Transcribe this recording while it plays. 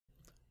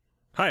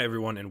Hi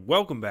everyone, and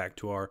welcome back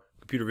to our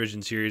computer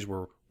vision series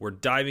where we're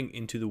diving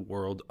into the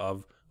world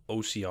of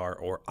OCR,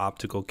 or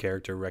optical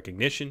character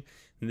recognition.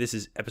 And this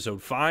is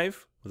episode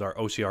 5 with our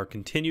OCR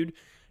continued.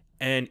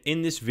 And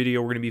in this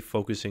video, we're going to be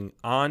focusing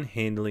on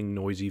handling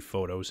noisy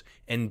photos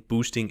and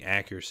boosting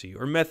accuracy,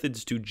 or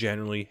methods to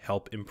generally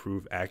help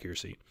improve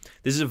accuracy.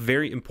 This is a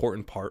very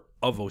important part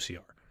of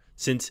OCR,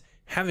 since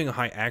having a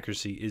high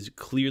accuracy is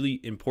clearly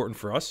important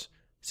for us,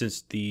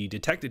 since the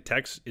detected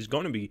text is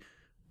going to be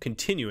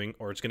continuing,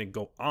 or it's going to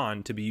go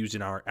on to be used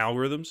in our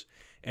algorithms.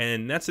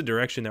 And that's the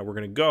direction that we're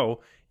going to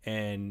go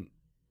and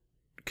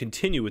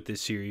continue with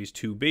this series.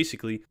 To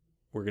basically,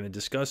 we're going to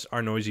discuss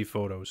our noisy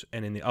photos,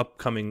 and in the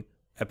upcoming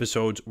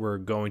episodes we're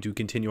going to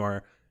continue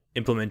our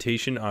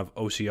implementation of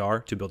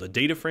OCR to build a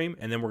data frame,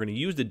 and then we're going to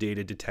use the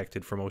data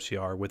detected from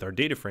OCR with our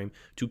data frame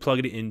to plug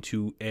it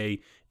into a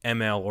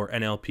ML or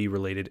NLP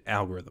related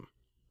algorithm.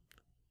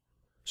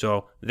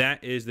 So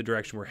that is the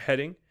direction we're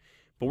heading.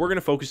 But we're going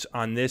to focus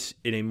on this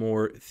in a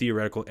more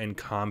theoretical and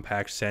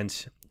compact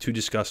sense to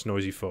discuss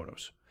noisy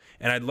photos.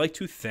 And I'd like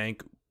to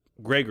thank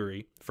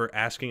Gregory for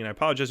asking, and I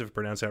apologize if I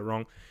pronounced that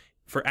wrong,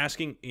 for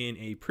asking in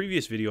a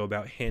previous video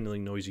about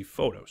handling noisy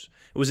photos.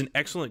 It was an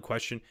excellent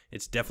question.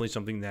 It's definitely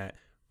something that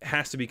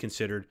has to be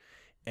considered.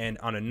 And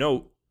on a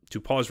note, to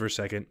pause for a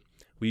second,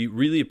 we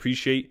really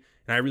appreciate,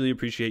 and I really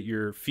appreciate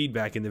your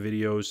feedback in the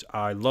videos.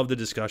 I love the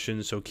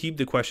discussion, so keep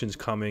the questions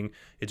coming.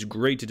 It's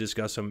great to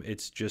discuss them.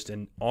 It's just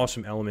an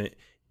awesome element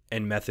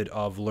and method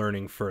of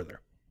learning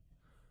further.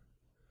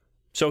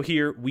 So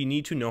here, we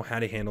need to know how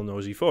to handle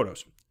noisy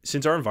photos.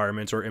 Since our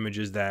environments or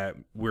images that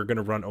we're going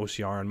to run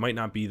OCR on might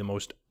not be the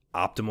most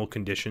optimal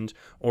conditions,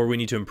 or we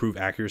need to improve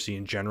accuracy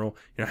in general,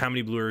 how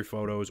many blurry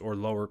photos or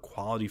lower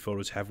quality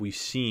photos have we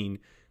seen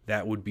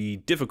that would be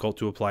difficult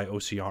to apply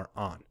OCR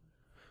on?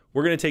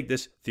 We're going to take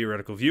this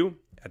theoretical view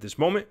at this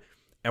moment,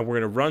 and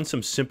we're going to run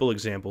some simple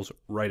examples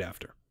right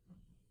after.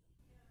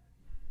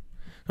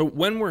 So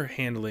when we're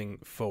handling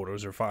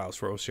photos or files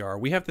for OCR,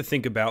 we have to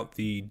think about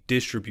the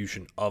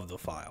distribution of the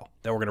file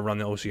that we're going to run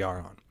the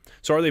OCR on.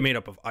 So are they made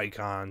up of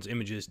icons,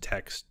 images,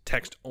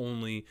 text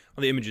only?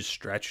 Are the images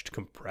stretched,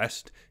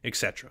 compressed,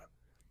 etc.?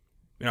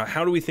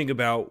 How do we think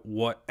about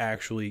what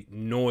actually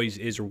noise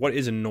is, or what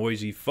is a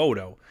noisy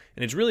photo?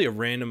 And it's really a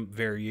random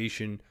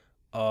variation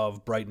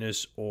of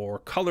brightness or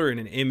color in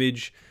an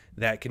image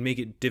that can make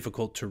it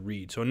difficult to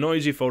read. So a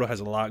noisy photo has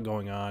a lot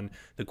going on.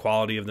 The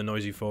quality of the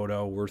noisy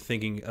photo, we're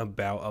thinking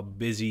about a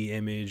busy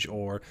image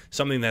or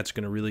something that's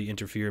going to really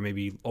interfere,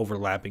 maybe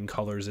overlapping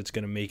colors. It's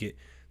going to make it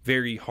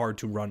very hard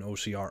to run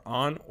OCR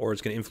on, or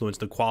it's going to influence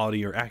the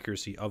quality or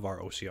accuracy of our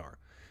OCR.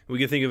 We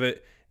can think of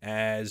it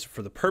as,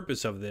 for the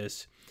purpose of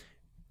this,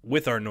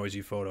 with our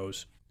noisy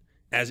photos,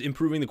 as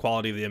improving the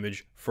quality of the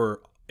image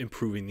for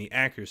improving the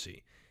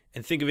accuracy.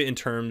 And think of it in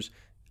terms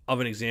of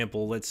an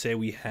example. Let's say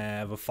we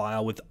have a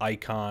file with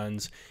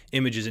icons,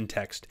 images, and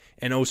text,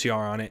 and OCR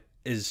on it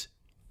is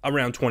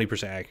around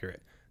 20%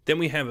 accurate. Then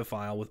we have a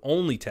file with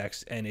only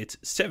text and it's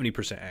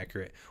 70%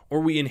 accurate. Or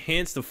we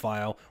enhance the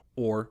file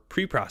or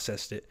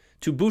pre-processed it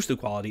to boost the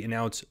quality, and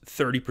now it's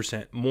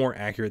 30% more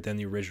accurate than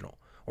the original.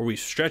 Or we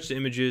stretch the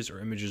images, or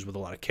images with a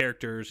lot of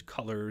characters,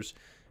 colors,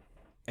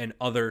 and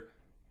other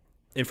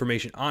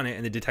information on it,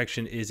 and the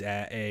detection is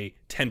at a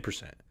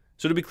 10%.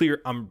 So to be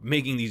clear, I'm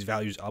making these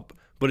values up,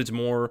 but it's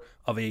more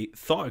of a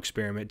thought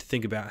experiment to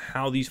think about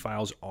how these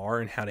files are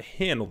and how to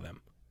handle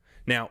them.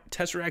 Now,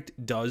 Tesseract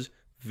does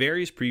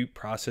various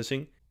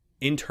pre-processing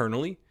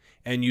internally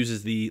and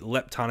uses the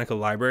Leptonica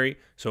library.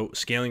 So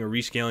scaling or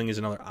rescaling is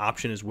another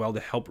option as well to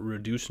help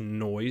reduce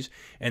noise,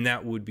 and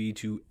that would be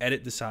to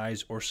edit the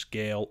size or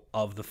scale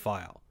of the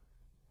file.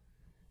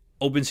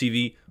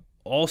 OpenCV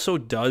also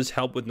does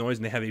help with noise,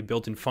 and they have a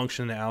built-in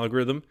function in the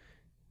algorithm,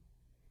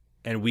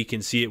 and we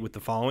can see it with the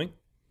following.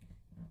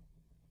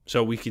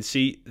 So we can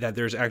see that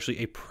there's actually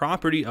a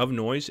property of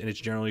noise, and it's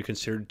generally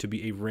considered to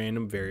be a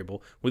random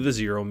variable with a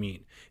zero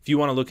mean. If you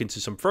want to look into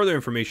some further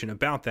information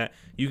about that,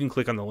 you can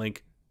click on the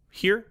link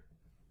here.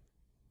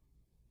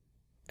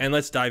 And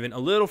let's dive in a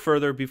little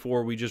further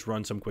before we just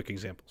run some quick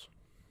examples.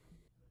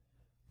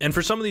 And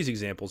for some of these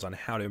examples on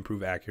how to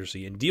improve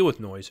accuracy and deal with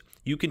noise,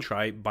 you can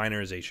try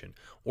binarization,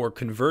 or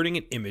converting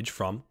an image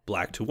from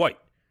black to white.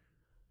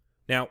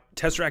 Now,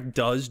 Tesseract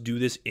does do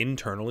this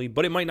internally,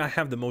 but it might not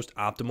have the most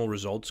optimal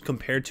results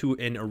compared to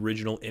an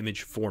original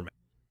image format.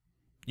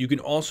 You can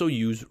also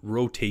use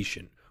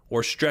rotation,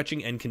 or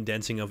stretching and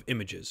condensing of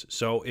images.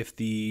 So if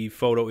the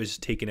photo is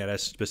taken at a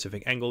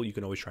specific angle, you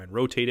can always try and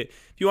rotate it.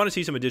 If you want to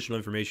see some additional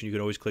information, you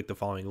can always click the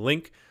following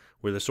link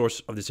where the source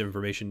of this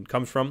information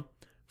comes from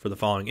for the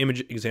following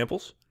image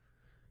examples.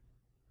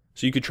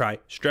 So you could try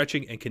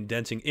stretching and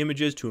condensing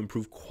images to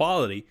improve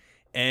quality.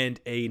 And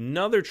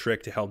another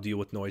trick to help deal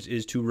with noise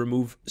is to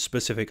remove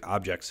specific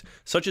objects,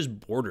 such as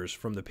borders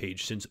from the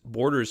page, since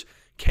borders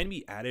can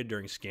be added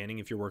during scanning.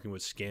 If you're working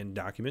with scanned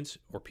documents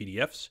or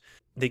PDFs,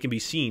 they can be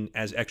seen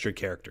as extra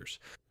characters.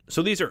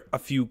 So these are a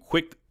few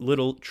quick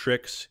little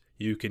tricks.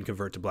 You can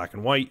convert to black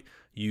and white.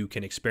 You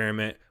can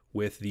experiment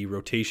with the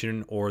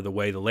rotation or the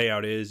way the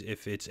layout is,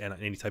 if it's at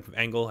any type of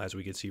angle, as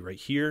we can see right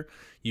here.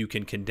 You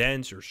can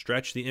condense or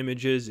stretch the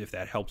images if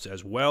that helps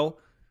as well.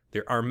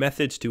 There are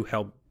methods to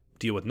help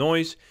deal with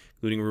noise,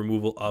 including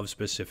removal of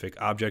specific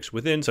objects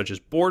within, such as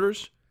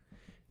borders.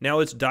 Now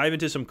let's dive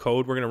into some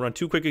code. We're going to run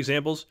 2 quick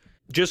examples,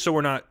 just so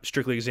we're not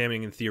strictly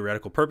examining in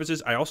theoretical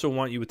purposes. I also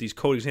want you with these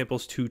code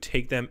examples to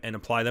take them and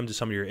apply them to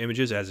some of your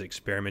images as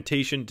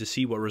experimentation to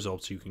see what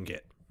results you can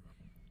get.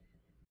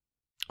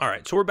 All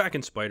right, so we're back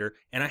in Spider,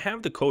 and I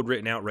have the code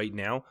written out right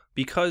now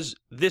because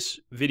this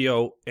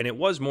video, and it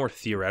was more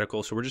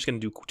theoretical, so we're just going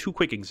to do 2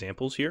 quick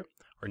examples here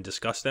and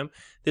discuss them.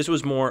 This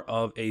was more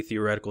of a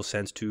theoretical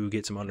sense to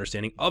get some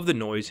understanding of the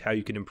noise, how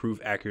you can improve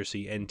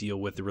accuracy and deal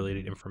with the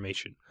related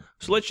information.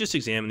 So let's just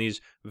examine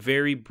these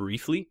very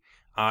briefly.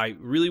 I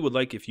really would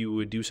like if you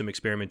would do some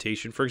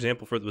experimentation. For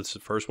example, for this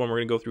first one we're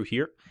going to go through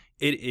here,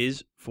 it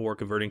is for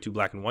converting to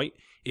black and white.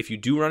 If you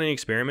do run any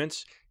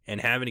experiments and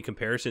have any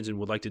comparisons and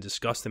would like to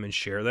discuss them and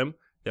share them,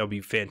 that would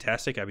be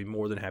fantastic. I'd be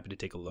more than happy to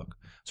take a look.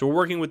 So we're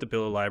working with the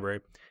Pillow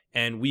library,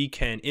 and we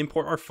can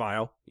import our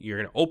file. You're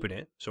going to open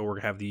it. So we're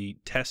going to have the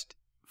test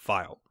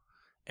file.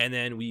 And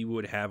then we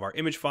would have our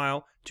image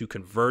file to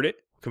convert it,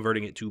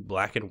 converting it to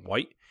black and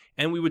white.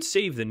 And we would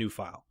save the new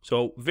file.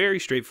 So very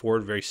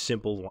straightforward, very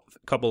simple,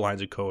 couple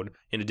lines of code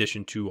in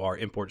addition to our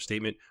import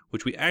statement,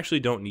 which we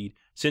actually don't need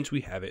since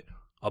we have it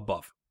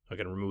above. I'm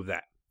going to remove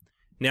that.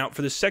 Now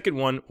for the second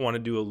one, I want to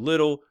do a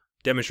little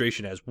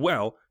demonstration as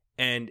well.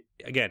 And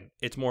again,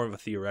 it's more of a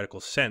theoretical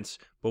sense,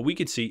 but we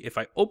can see if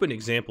I open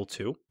example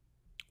 2,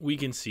 we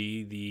can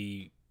see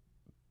the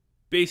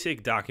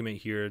basic document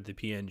here, the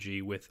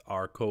PNG with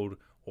our code,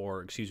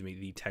 or excuse me,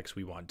 the text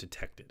we want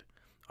detected.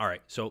 All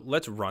right, so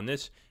let's run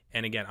this.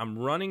 And again, I'm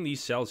running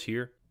these cells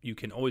here. You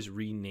can always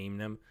rename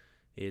them.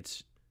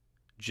 It's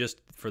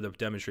just for the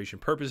demonstration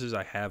purposes,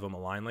 I have them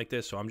aligned like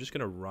this. So I'm just going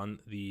to run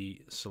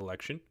the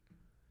selection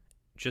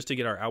just to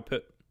get our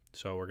output.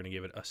 So we're going to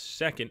give it a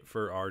second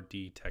for our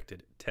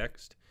detected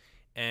text.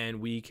 And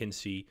we can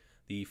see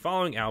the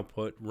following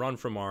output run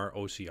from our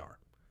OCR.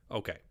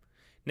 Okay.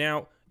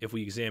 Now, if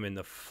we examine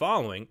the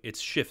following,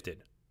 it's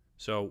shifted.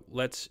 So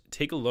let's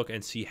take a look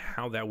and see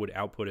how that would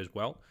output as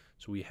well.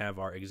 So we have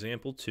our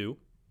example 2.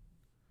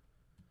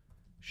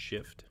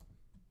 Shift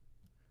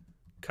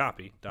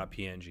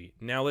copy.png.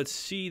 Now let's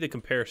see the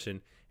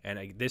comparison,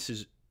 and this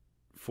is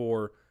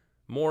for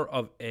more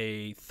of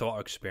a thought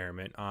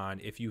experiment on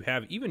if you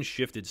have even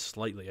shifted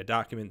slightly a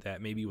document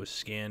that maybe was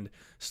scanned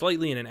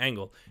slightly in an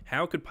angle,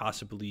 how it could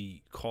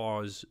possibly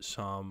cause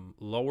some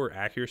lower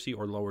accuracy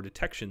or lower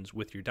detections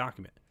with your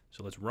document.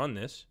 So let's run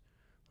this.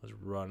 Let's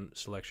run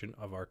selection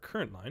of our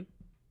current line.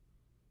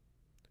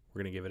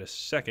 We're going to give it a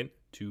second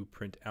to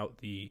print out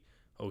the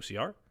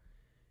OCR.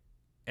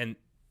 And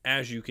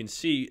as you can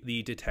see,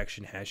 the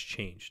detection has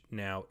changed.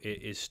 Now,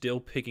 it is still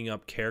picking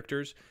up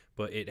characters,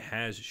 but it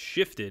has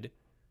shifted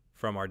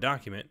from our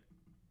document.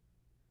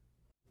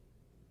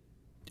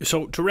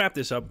 So to wrap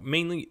this up,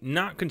 mainly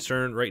not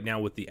concerned right now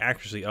with the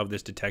accuracy of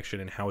this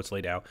detection and how it's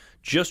laid out.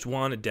 Just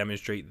want to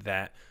demonstrate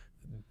that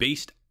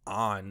based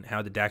on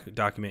how the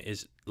document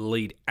is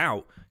laid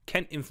out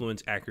can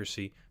influence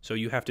accuracy. So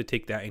you have to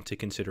take that into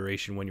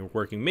consideration when you're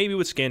working maybe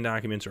with scanned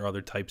documents or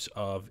other types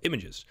of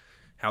images,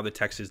 how the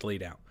text is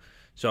laid out.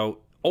 So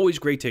always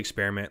great to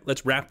experiment.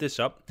 Let's wrap this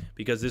up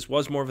because this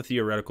was more of a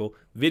theoretical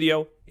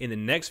video. In the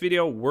next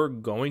video, we're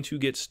going to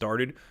get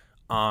started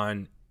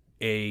on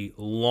a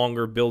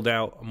longer build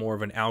out, more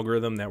of an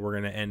algorithm that we're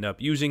going to end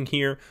up using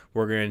here.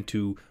 We're going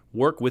to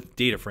work with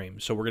data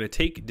frames. So we're going to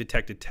take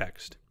detected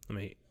text. Let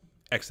me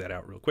X that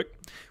out real quick.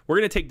 We're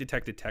going to take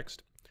detected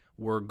text.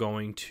 We're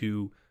going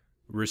to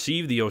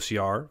receive the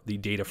OCR, the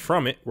data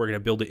from it. We're going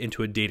to build it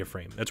into a data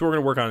frame. That's what we're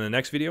going to work on in the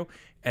next video.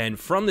 And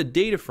from the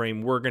data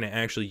frame, we're going to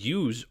actually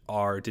use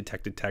our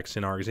detected text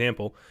in our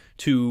example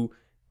to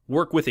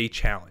work with a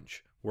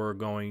challenge. We're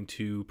going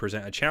to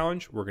present a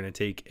challenge. We're going to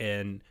take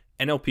an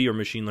NLP or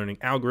machine learning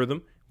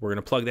algorithm. We're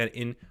going to plug that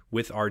in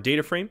with our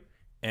data frame,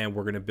 and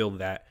we're going to build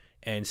that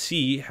and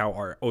see how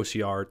our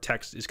OCR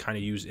text is kind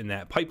of used in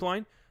that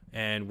pipeline.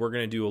 And we're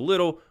going to do a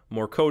little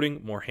more coding,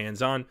 more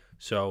hands-on.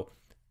 So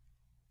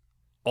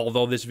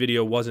although this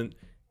video wasn't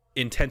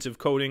intensive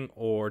coding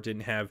or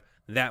didn't have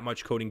that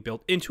much coding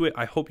built into it,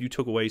 I hope you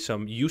took away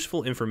some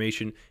useful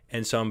information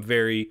and some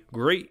very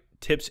great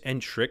tips and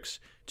tricks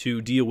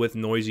to deal with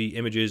noisy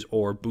images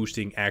or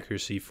boosting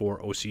accuracy for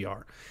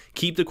OCR.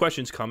 Keep the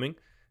questions coming.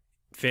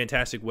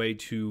 Fantastic way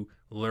to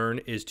learn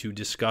is to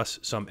discuss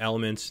some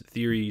elements,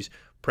 theories,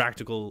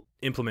 practical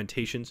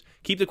implementations.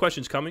 Keep the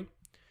questions coming.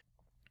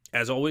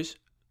 As always,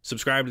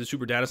 subscribe to the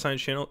Super Data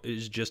Science channel. It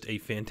is just a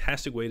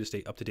fantastic way to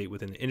stay up to date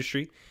within the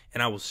industry,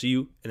 and I will see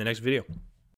you in the next video.